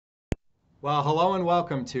Well, hello and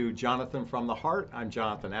welcome to Jonathan from the Heart. I'm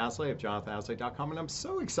Jonathan Aslay of jonathanAslay.com, and I'm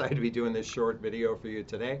so excited to be doing this short video for you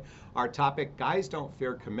today. Our topic, guys don't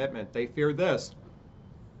fear commitment, they fear this.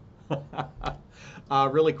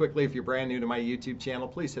 Really quickly, if you're brand new to my YouTube channel,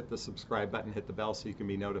 please hit the subscribe button, hit the bell so you can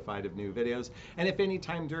be notified of new videos. And if any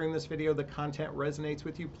time during this video the content resonates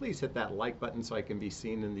with you, please hit that like button so I can be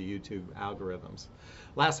seen in the YouTube algorithms.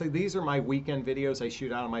 Lastly, these are my weekend videos I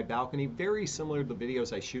shoot out on my balcony, very similar to the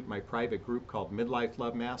videos I shoot in my private group called Midlife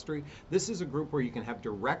Love Mastery. This is a group where you can have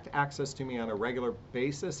direct access to me on a regular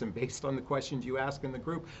basis, and based on the questions you ask in the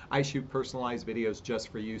group, I shoot personalized videos just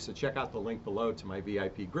for you. So check out the link below to my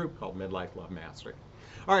VIP group called Midlife Love Mastery.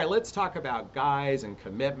 All right, let's talk about guys and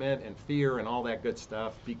commitment and fear and all that good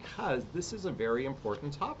stuff, because this is a very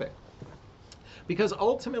important topic. Because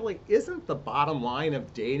ultimately, isn't the bottom line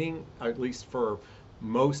of dating, at least for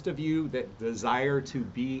most of you that desire to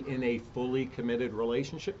be in a fully committed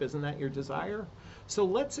relationship, isn't that your desire? So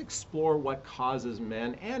let's explore what causes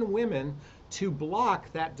men and women to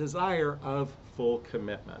block that desire of full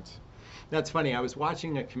commitment. That's funny. I was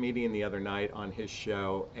watching a comedian the other night on his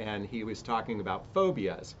show, and he was talking about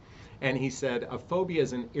phobias. And he said a phobia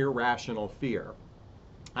is an irrational fear.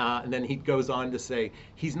 And then he goes on to say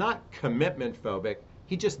he's not commitment phobic,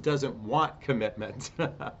 he just doesn't want commitment.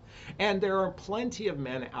 And there are plenty of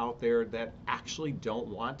men out there that actually don't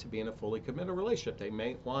want to be in a fully committed relationship. They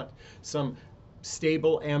may want some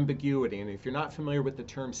stable ambiguity. And if you're not familiar with the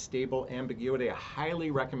term stable ambiguity, I highly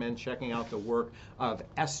recommend checking out the work of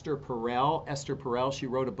Esther Perel. Esther Perel, she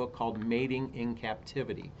wrote a book called Mating in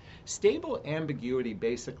Captivity. Stable ambiguity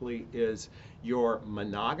basically is you're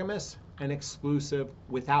monogamous and exclusive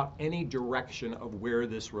without any direction of where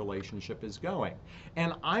this relationship is going.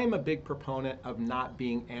 And I'm a big proponent of not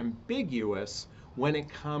being ambiguous when it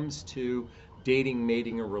comes to dating,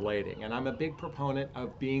 mating, or relating. And I'm a big proponent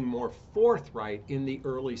of being more forthright in the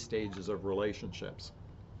early stages of relationships.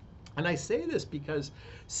 And I say this because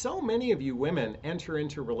so many of you women enter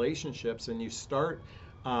into relationships and you start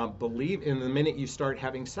believe in the minute you start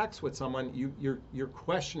having sex with someone, you're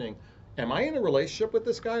questioning, am I in a relationship with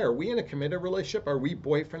this guy? Are we in a committed relationship? Are we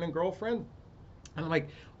boyfriend and girlfriend? And I'm like,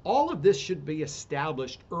 all of this should be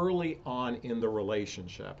established early on in the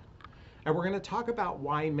relationship. And we're going to talk about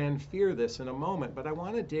why men fear this in a moment, but I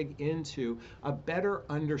want to dig into a better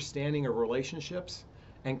understanding of relationships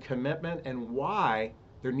and commitment and why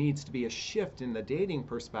there needs to be a shift in the dating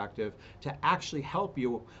perspective to actually help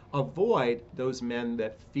you avoid those men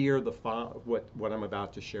that fear what I'm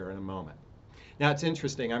about to share in a moment. Now, it's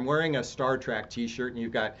interesting. I'm wearing a Star Trek t-shirt, and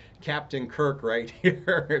you've got Captain Kirk right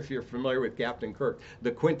here, if you're familiar with Captain Kirk,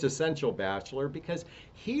 the quintessential bachelor, because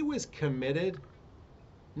he was committed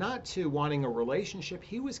not to wanting a relationship,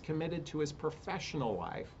 he was committed to his professional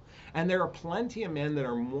life. And there are plenty of men that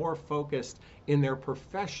are more focused in their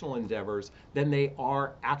professional endeavors than they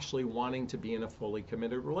are actually wanting to be in a fully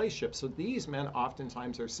committed relationship. So these men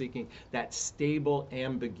oftentimes are seeking that stable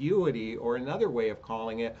ambiguity, or another way of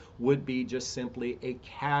calling it would be just simply a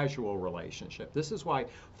casual relationship. This is why,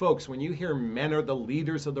 folks, when you hear men are the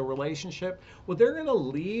leaders of the relationship, well, they're going to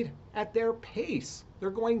lead at their pace. They're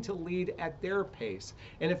going to lead at their pace.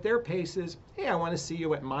 And if their pace is, hey, I want to see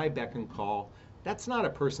you at my beck and call, that's not a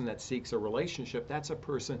person that seeks a relationship. That's a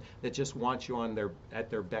person that just wants you at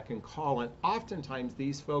their beck and call. And oftentimes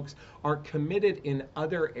these folks are committed in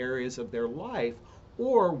other areas of their life,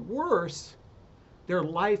 or worse, their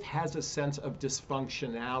life has a sense of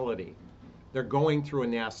dysfunctionality. They're going through a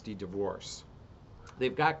nasty divorce.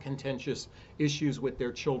 They've got contentious issues with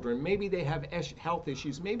their children. Maybe they have health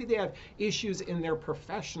issues. Maybe they have issues in their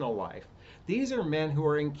professional life. These are men who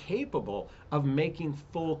are incapable of making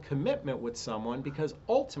full commitment with someone, because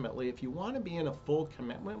ultimately, if you want to be in a full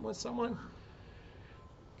commitment with someone,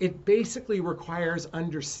 it basically requires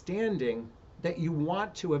understanding that you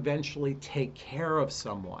want to eventually take care of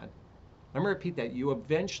someone. Let me repeat that. You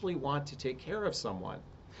eventually want to take care of someone.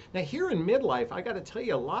 Now, here in midlife, I got to tell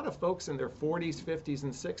you, a lot of folks in their 40s, 50s,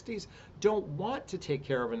 and 60s don't want to take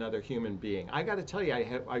care of another human being. I got to tell you,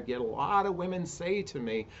 I get a lot of women say to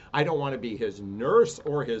me, I don't want to be his nurse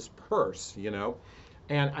or his purse, you know.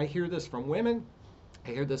 And I hear this from women.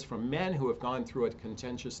 I hear this from men who have gone through a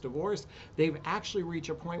contentious divorce. They've actually reached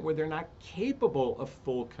a point where they're not capable of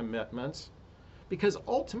full commitments. Because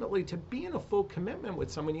ultimately, to be in a full commitment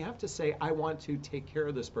with someone, you have to say, I want to take care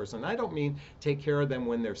of this person. I don't mean take care of them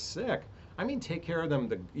when they're sick. I mean take care of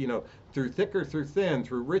them, through thick or through thin,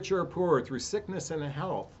 through rich or poor, through sickness and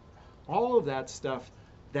health. All of that stuff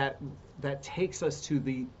that takes us to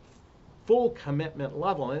the full commitment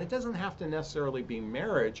level. And it doesn't have to necessarily be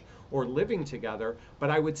marriage or living together, but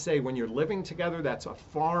I would say when you're living together, that's a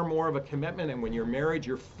far more of a commitment. And when you're married,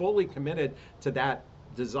 you're fully committed to that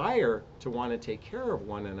desire to want to take care of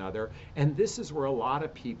one another. And this is where a lot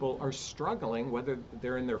of people are struggling, whether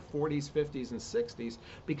they're in their 40s, 50s, and 60s,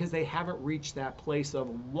 because they haven't reached that place of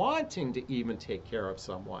wanting to even take care of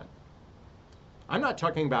someone. I'm not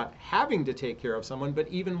talking about having to take care of someone, but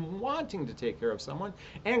even wanting to take care of someone.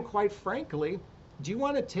 And quite frankly, do you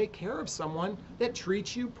want to take care of someone that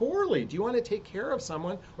treats you poorly? Do you want to take care of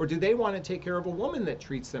someone, or do they want to take care of a woman that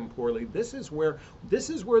treats them poorly? This is where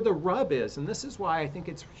the rub is, and this is why I think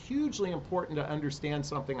it's hugely important to understand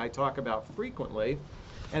something I talk about frequently,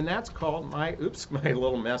 and that's called my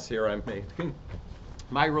little mess here I'm making,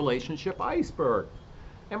 my relationship iceberg.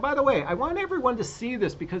 And by the way, I want everyone to see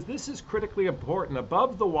this because this is critically important.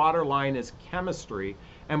 Above the waterline is chemistry,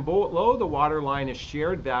 and below the waterline is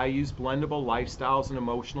shared values, blendable lifestyles, and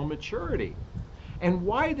emotional maturity. And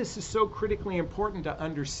why this is so critically important to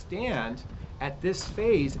understand at this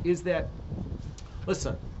phase is that,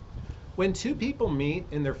 listen, when two people meet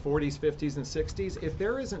in their 40s, 50s, and 60s, if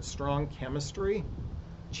there isn't strong chemistry,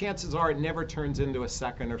 chances are it never turns into a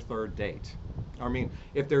second or third date. I mean,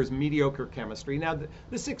 if there's mediocre chemistry. Now,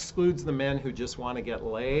 this excludes the men who just want to get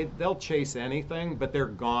laid. They'll chase anything, but they're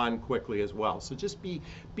gone quickly as well. So just be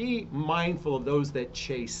mindful of those that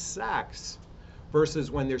chase sex versus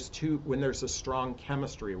when there's a strong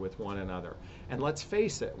chemistry with one another. And let's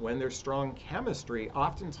face it, when there's strong chemistry,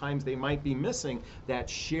 oftentimes they might be missing that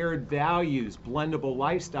shared values, blendable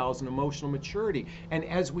lifestyles, and emotional maturity. And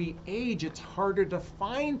as we age, it's harder to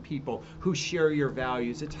find people who share your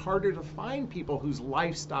values. It's harder to find people whose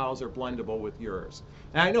lifestyles are blendable with yours.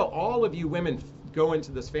 And I know all of you women go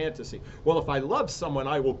into this fantasy. Well, if I love someone,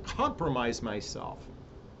 I will compromise myself.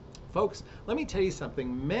 Folks, let me tell you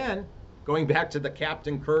something. Men, going back to the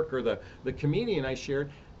Captain Kirk or the comedian I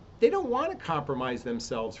shared, they don't want to compromise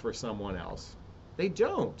themselves for someone else. They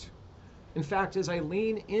don't. In fact, as I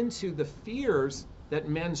lean into the fears that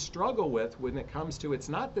men struggle with when it comes to, it's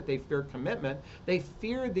not that they fear commitment, they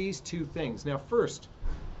fear these two things. Now, first,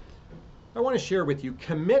 I want to share with you,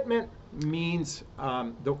 commitment means,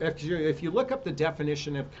 if you look up the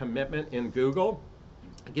definition of commitment in Google,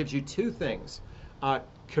 it gives you two things.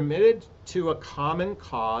 Committed to a common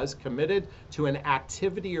cause, committed to an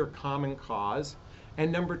activity or common cause, and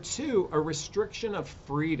number two, a restriction of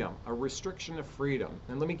freedom, a restriction of freedom.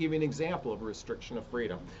 And let me give you an example of a restriction of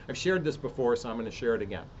freedom. I've shared this before, so I'm going to share it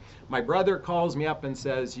again. My brother calls me up and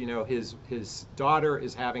says, you know, his daughter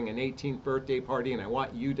is having an 18th birthday party and I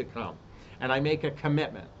want you to come. And I make a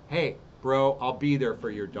commitment. Hey, bro, I'll be there for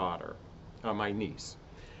your daughter, my niece.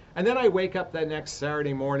 And then I wake up that next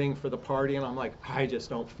Saturday morning for the party and I'm like, I just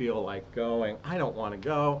don't feel like going. I don't want to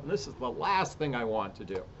go. And this is the last thing I want to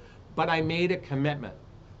do. But I made a commitment.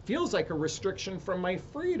 Feels like a restriction from my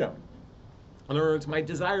freedom. In other words, my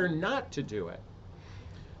desire not to do it.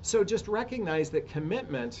 So just recognize that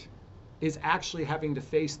commitment is actually having to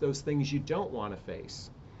face those things you don't want to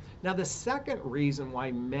face. Now, the second reason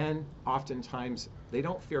why men oftentimes, they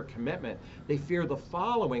don't fear commitment, they fear the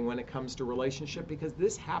following when it comes to relationship, because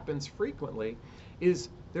this happens frequently, is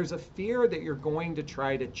there's a fear that you're going to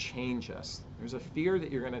try to change us. There's a fear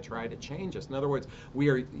that you're going to try to change us. In other words, we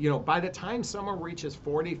are, by the time someone reaches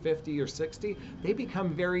 40, 50, or 60, they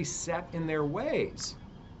become very set in their ways.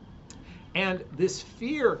 And this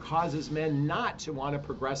fear causes men not to want to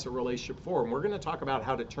progress a relationship forward. And we're going to talk about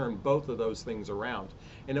how to turn both of those things around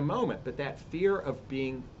in a moment. But that fear of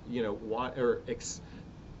being,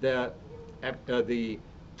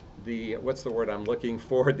 what's the word I'm looking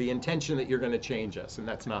for? The intention that you're going to change us, and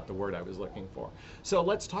that's not the word I was looking for. So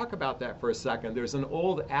let's talk about that for a second. There's an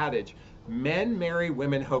old adage, men marry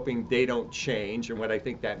women hoping they don't change, and what I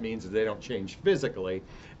think that means is they don't change physically,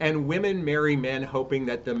 and women marry men hoping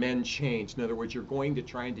that the men change. In other words, you're going to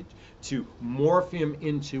try to morph him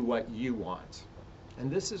into what you want.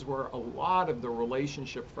 And this is where a lot of the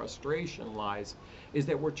relationship frustration lies, is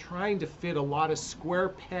that we're trying to fit a lot of square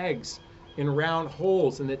pegs in round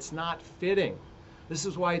holes, and it's not fitting. This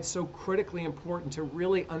is why it's so critically important to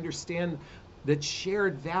really understand that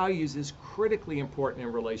shared values is critically important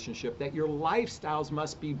in relationship, that your lifestyles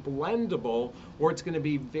must be blendable or it's going to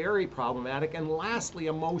be very problematic. And lastly,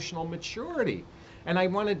 emotional maturity. And I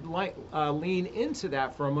want to lean into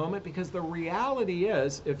that for a moment, because the reality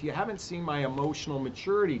is, if you haven't seen my emotional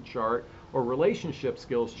maturity chart or relationship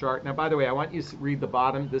skills chart, now by the way, I want you to read the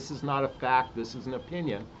bottom. This is not a fact, this is an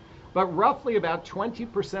opinion. But roughly about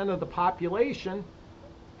 20% of the population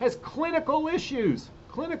has clinical issues.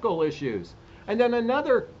 And then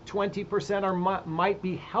another 20% might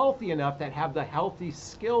be healthy enough that have the healthy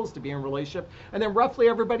skills to be in a relationship. And then roughly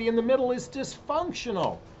everybody in the middle is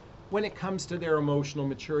dysfunctional when it comes to their emotional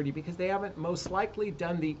maturity because they haven't most likely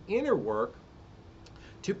done the inner work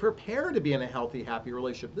to prepare to be in a healthy, happy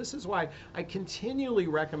relationship. This is why I continually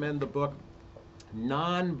recommend the book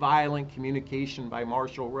Nonviolent Communication by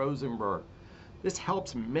Marshall Rosenberg. This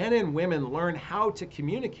helps men and women learn how to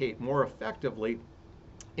communicate more effectively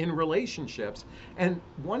in relationships. And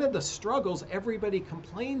one of the struggles everybody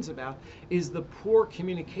complains about is the poor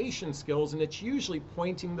communication skills, and it's usually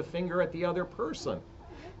pointing the finger at the other person.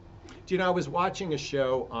 Do you know, I was watching a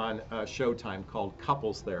show on Showtime called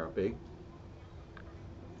Couples Therapy.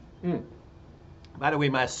 By the way,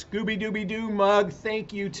 my Scooby-Dooby-Doo mug,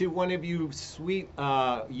 thank you to one of you sweet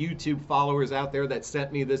YouTube followers out there that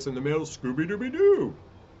sent me this in the mail, Scooby-Dooby-Doo.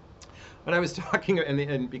 But I was talking,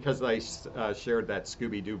 and because I shared that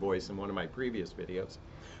Scooby-Doo voice in one of my previous videos.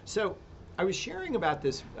 So I was sharing about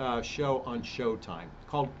this show on Showtime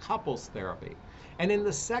called Couples Therapy. And in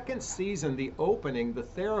the second season, the opening, the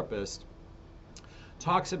therapist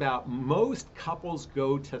talks about most couples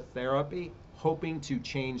go to therapy hoping to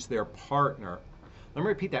change their partner. Let me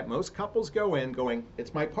repeat that. Most couples go in going,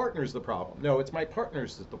 it's my partner's the problem. No, it's my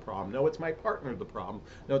partner's the problem. No, it's my partner the problem.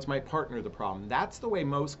 No, it's my partner the problem. That's the way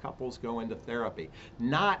most couples go into therapy,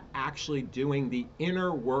 not actually doing the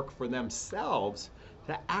inner work for themselves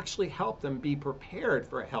to actually help them be prepared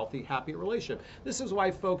for a healthy, happy relationship. This is why,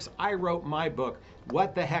 folks, I wrote my book,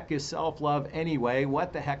 What the Heck is Self-Love Anyway?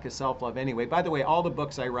 What the Heck is Self-Love Anyway? By the way, all the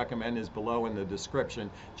books I recommend is below in the description.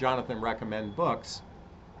 Jonathon Recommend Books.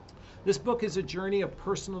 This book is a journey of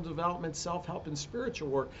personal development, self-help, and spiritual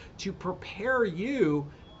work to prepare you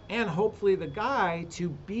and hopefully the guy to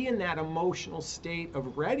be in that emotional state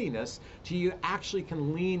of readiness till you actually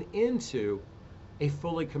can lean into a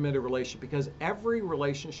fully committed relationship, because every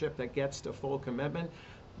relationship that gets to full commitment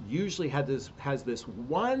usually has this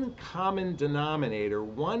one common denominator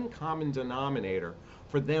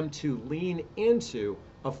for them to lean into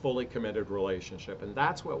a fully committed relationship. And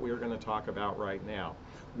that's what we're going to talk about right now.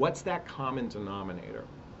 What's that common denominator?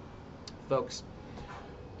 Folks,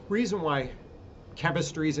 reason why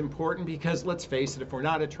chemistry is important, because let's face it, if we're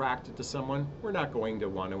not attracted to someone, we're not going to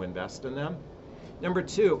want to invest in them. Number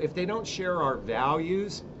two, if they don't share our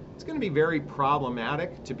values, it's going to be very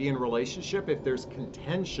problematic to be in a relationship if there's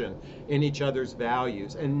contention in each other's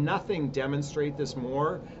values. And nothing demonstrates this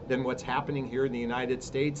more than what's happening here in the United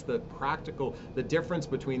States, the difference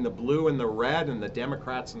between the blue and the red and the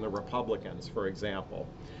Democrats and the Republicans, for example.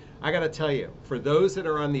 I got to tell you, for those that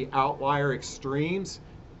are on the outlier extremes,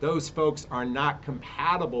 those folks are not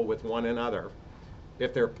compatible with one another.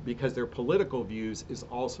 Because their political views is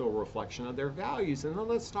also a reflection of their values. And then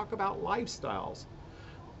let's talk about lifestyles.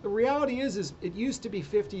 The reality is it used to be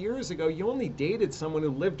 50 years ago, you only dated someone who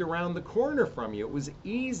lived around the corner from you. It was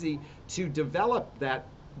easy to develop that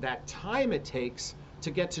time it takes to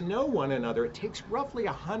get to know one another. It takes roughly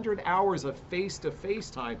 100 hours of face-to-face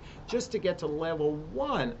time just to get to level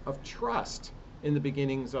 1 of trust in the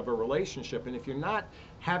beginnings of a relationship. And if you're not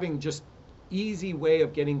having just easy way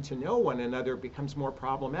of getting to know one another, becomes more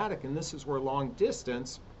problematic. And this is where long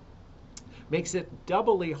distance makes it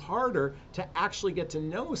doubly harder to actually get to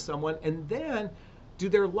know someone. And then, do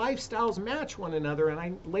their lifestyles match one another?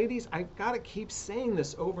 And ladies, I've got to keep saying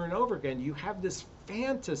this over and over again. You have this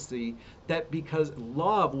fantasy that because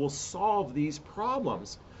love will solve these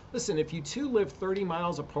problems. Listen, if you two live 30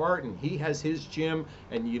 miles apart and he has his gym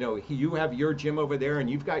and you have your gym over there and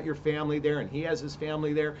you've got your family there and he has his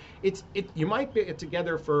family there, you might be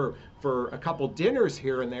together for a couple dinners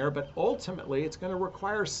here and there, but ultimately it's going to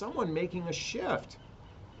require someone making a shift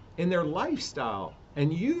in their lifestyle.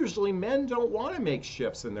 And usually men don't want to make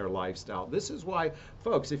shifts in their lifestyle. This is why,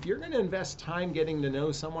 folks, if you're going to invest time getting to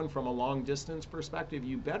know someone from a long distance perspective,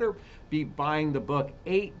 you better be buying the book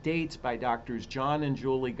 8 Dates by Drs. John and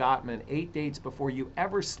Julie Gottman, 8 dates before you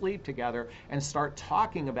ever sleep together, and start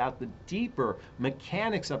talking about the deeper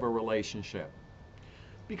mechanics of a relationship.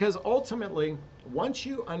 Because ultimately, once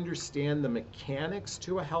you understand the mechanics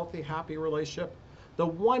to a healthy, happy relationship, the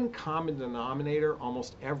one common denominator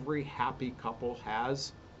almost every happy couple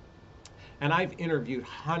has, and I've interviewed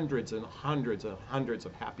hundreds and hundreds and hundreds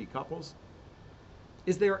of happy couples,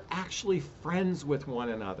 is they're actually friends with one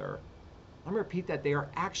another. Let me repeat that. They are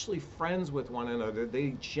actually friends with one another.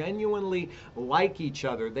 They genuinely like each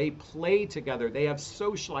other. They play together. They have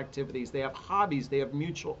social activities. They have hobbies. They have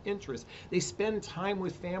mutual interests. They spend time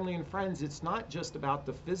with family and friends. It's not just about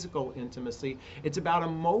the physical intimacy. It's about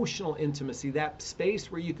emotional intimacy, that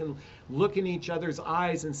space where you can look in each other's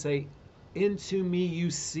eyes and say, Into me you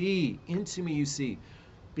see. Into me you see.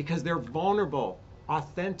 Because they're vulnerable,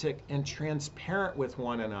 authentic, and transparent with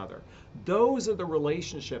one another. Those are the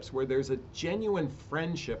relationships where there's a genuine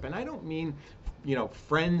friendship. And I don't mean,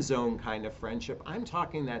 friend zone kind of friendship. I'm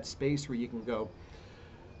talking that space where you can go,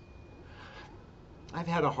 I've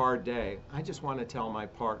had a hard day. I just want to tell my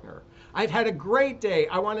partner. I've had a great day.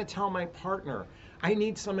 I want to tell my partner. I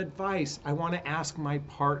need some advice. I want to ask my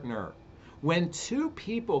partner. When two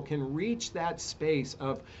people can reach that space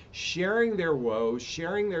of sharing their woes,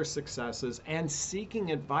 sharing their successes, and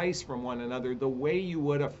seeking advice from one another the way you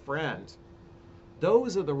would a friend,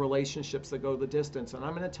 those are the relationships that go the distance. And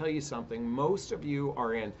I'm going to tell you something. Most of you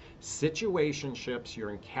are in situationships,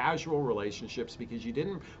 you're in casual relationships because you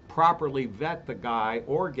didn't properly vet the guy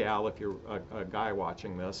or gal, if you're a guy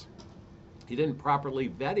watching this. You didn't properly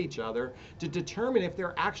vet each other to determine if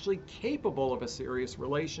they're actually capable of a serious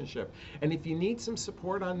relationship. And if you need some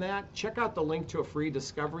support on that, check out the link to a free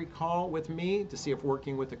discovery call with me to see if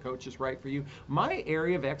working with a coach is right for you. My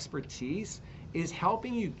area of expertise is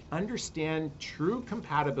helping you understand true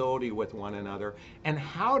compatibility with one another and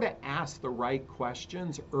how to ask the right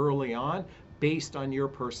questions early on based on your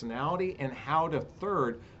personality, and how to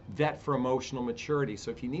vet for emotional maturity.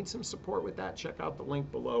 So if you need some support with that, check out the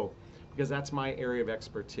link below, because that's my area of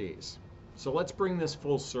expertise. So let's bring this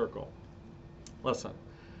full circle. Listen,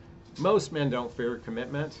 most men don't fear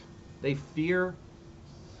commitment. They fear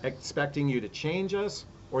expecting you to change us,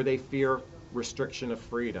 or they fear restriction of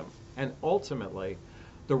freedom. And ultimately,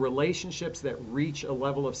 the relationships that reach a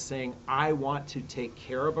level of saying, I want to take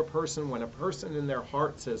care of a person, when a person in their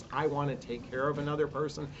heart says, I want to take care of another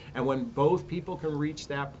person, and when both people can reach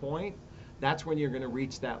that point, that's when you're going to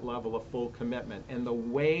reach that level of full commitment. And the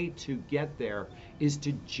way to get there is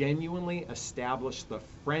to genuinely establish the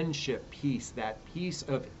friendship piece, that piece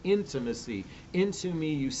of intimacy. Into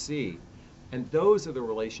me you see. And those are the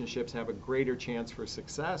relationships that have a greater chance for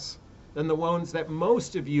success than the ones that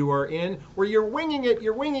most of you are in, where you're winging it,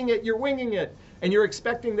 you're winging it, you're winging it. And you're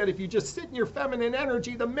expecting that if you just sit in your feminine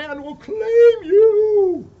energy, the man will claim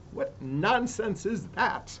you. What nonsense is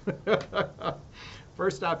that?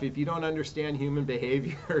 First off, if you don't understand human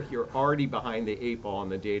behavior, you're already behind the 8 ball in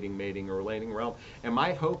the dating, mating, or relating realm. And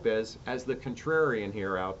my hope is, as the contrarian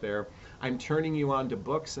here out there, I'm turning you on to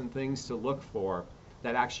books and things to look for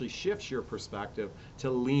that actually shifts your perspective to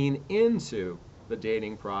lean into the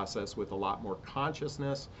dating process with a lot more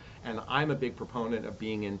consciousness. And I'm a big proponent of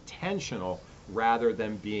being intentional rather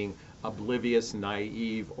than being oblivious,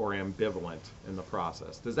 naive, or ambivalent in the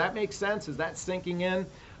process. Does that make sense? Is that sinking in?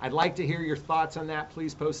 I'd like to hear your thoughts on that.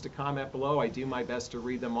 Please post a comment below. I do my best to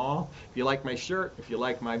read them all. If you like my shirt, if you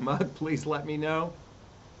like my mug, please let me know.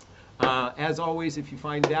 As always, if you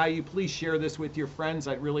find value, please share this with your friends.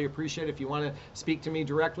 I'd really appreciate it. If you want to speak to me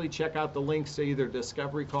directly, check out the links to either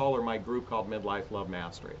Discovery Call or my group called Midlife Love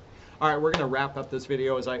Mastery. All right, we're going to wrap up this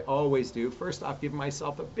video as I always do. First off, give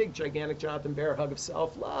myself a big, gigantic Jonathan Bear hug of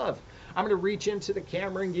self-love. I'm going to reach into the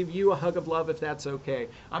camera and give you a hug of love if that's okay.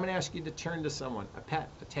 I'm going to ask you to turn to someone, a pet,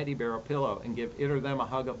 a teddy bear, a pillow, and give it or them a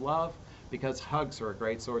hug of love, because hugs are a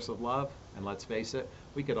great source of love. And let's face it,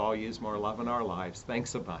 we could all use more love in our lives.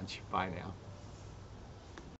 Thanks a bunch. Bye now.